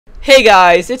Hey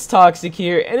guys, it's Toxic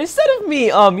here, and instead of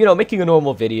me, making a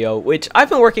normal video, which I've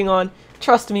been working on,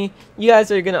 trust me, you guys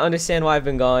are gonna understand why I've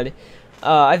been gone.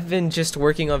 I've been just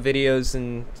working on videos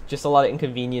and just a lot of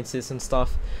inconveniences and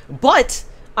stuff. But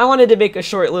I wanted to make a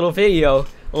short little video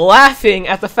laughing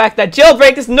at the fact that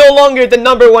Jailbreak is no longer the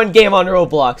 #1 game on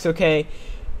Roblox, okay?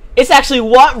 It's actually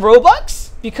what Robux?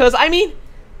 Because, I mean,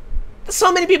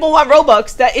 so many people want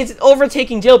Robux that it's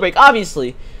overtaking Jailbreak,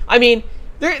 obviously. I mean,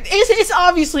 it's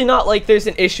obviously not like there's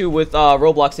an issue with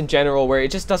Roblox in general where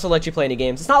it just doesn't let you play any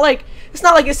games. It's not like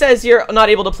it says you're not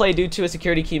able to play due to a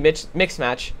security key mix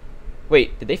match.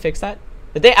 Wait, did they fix that?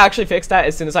 Did they actually fix that?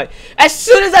 As soon as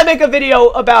I make a video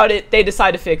about it, they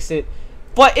decide to fix it.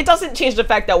 But it doesn't change the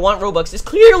fact that Want Robux is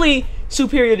clearly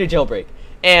superior to Jailbreak,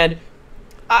 and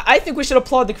I think we should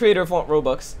applaud the creator of Want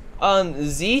Robux,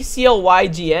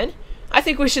 ZCLYGN. I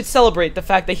think we should celebrate the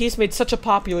fact that he's made such a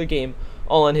popular game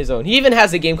all on his own. He even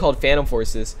has a game called Phantom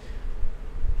Forces.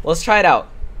 Let's try it out.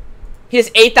 He has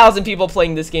 8,000 people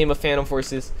playing this game of Phantom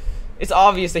Forces. It's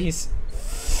obvious that he's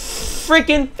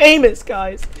freaking famous,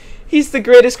 guys. He's the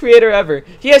greatest creator ever.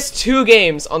 He has 2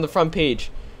 games on the front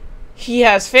page. He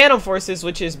has Phantom Forces,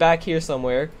 which is back here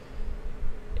somewhere.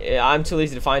 I'm too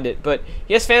lazy to find it, but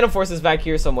he has Phantom Forces back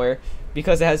here somewhere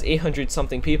because it has 800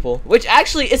 something people, which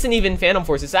actually isn't even Phantom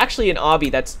Forces. It's actually an obby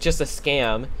that's just a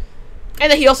scam. And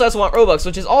then he also has Want Robux,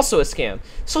 which is also a scam.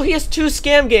 So he has 2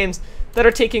 scam games that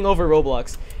are taking over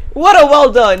Roblox. What a well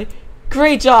done.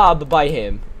 Great job by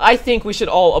him. I think we should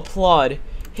all applaud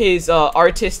his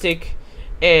artistic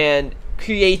and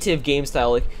creative game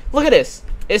style. Like, look at this.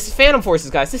 It's Phantom Forces,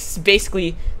 guys. This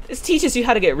teaches you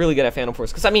how to get really good at Phantom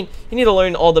Force. Because, I mean, you need to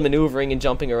learn all the maneuvering and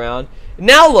jumping around.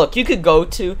 Now, look, you could go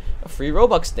to a free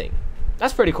Robux thing.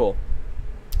 That's pretty cool.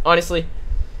 Honestly,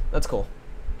 that's cool.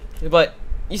 But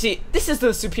you see, this is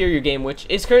the superior game, which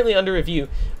is currently under review.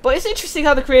 But it's interesting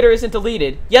how the creator isn't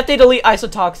deleted. Yet they delete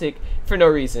Isotoxic for no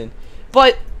reason.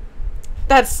 But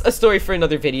that's a story for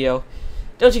another video.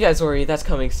 Don't you guys worry, that's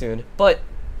coming soon. But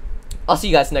I'll see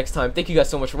you guys next time. Thank you guys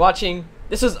so much for watching.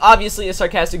 This was obviously a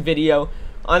sarcastic video.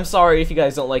 I'm sorry if you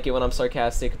guys don't like it when I'm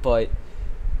sarcastic, but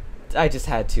I just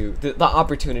had to. The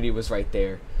opportunity was right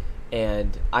there.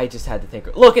 And I just had to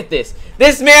think. Look at this.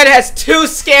 This man has 2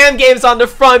 scam games on the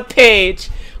front page.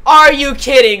 Are you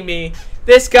kidding me?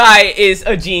 This guy is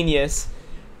a genius.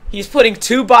 He's putting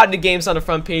 2 botnet games on the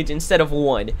front page instead of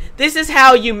 1. This is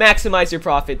how you maximize your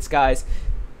profits, guys.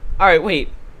 All right, wait.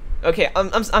 Okay,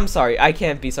 I'm sorry. I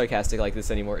can't be sarcastic like this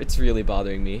anymore. It's really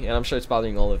bothering me, and I'm sure it's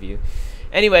bothering all of you.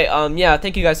 Anyway, yeah,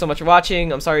 thank you guys so much for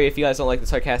watching. I'm sorry if you guys don't like the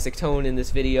sarcastic tone in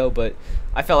this video, but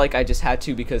I felt like I just had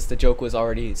to because the joke was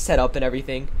already set up and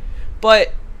everything.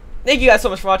 But thank you guys so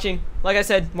much for watching. Like I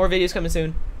said, more videos coming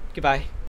soon. Goodbye.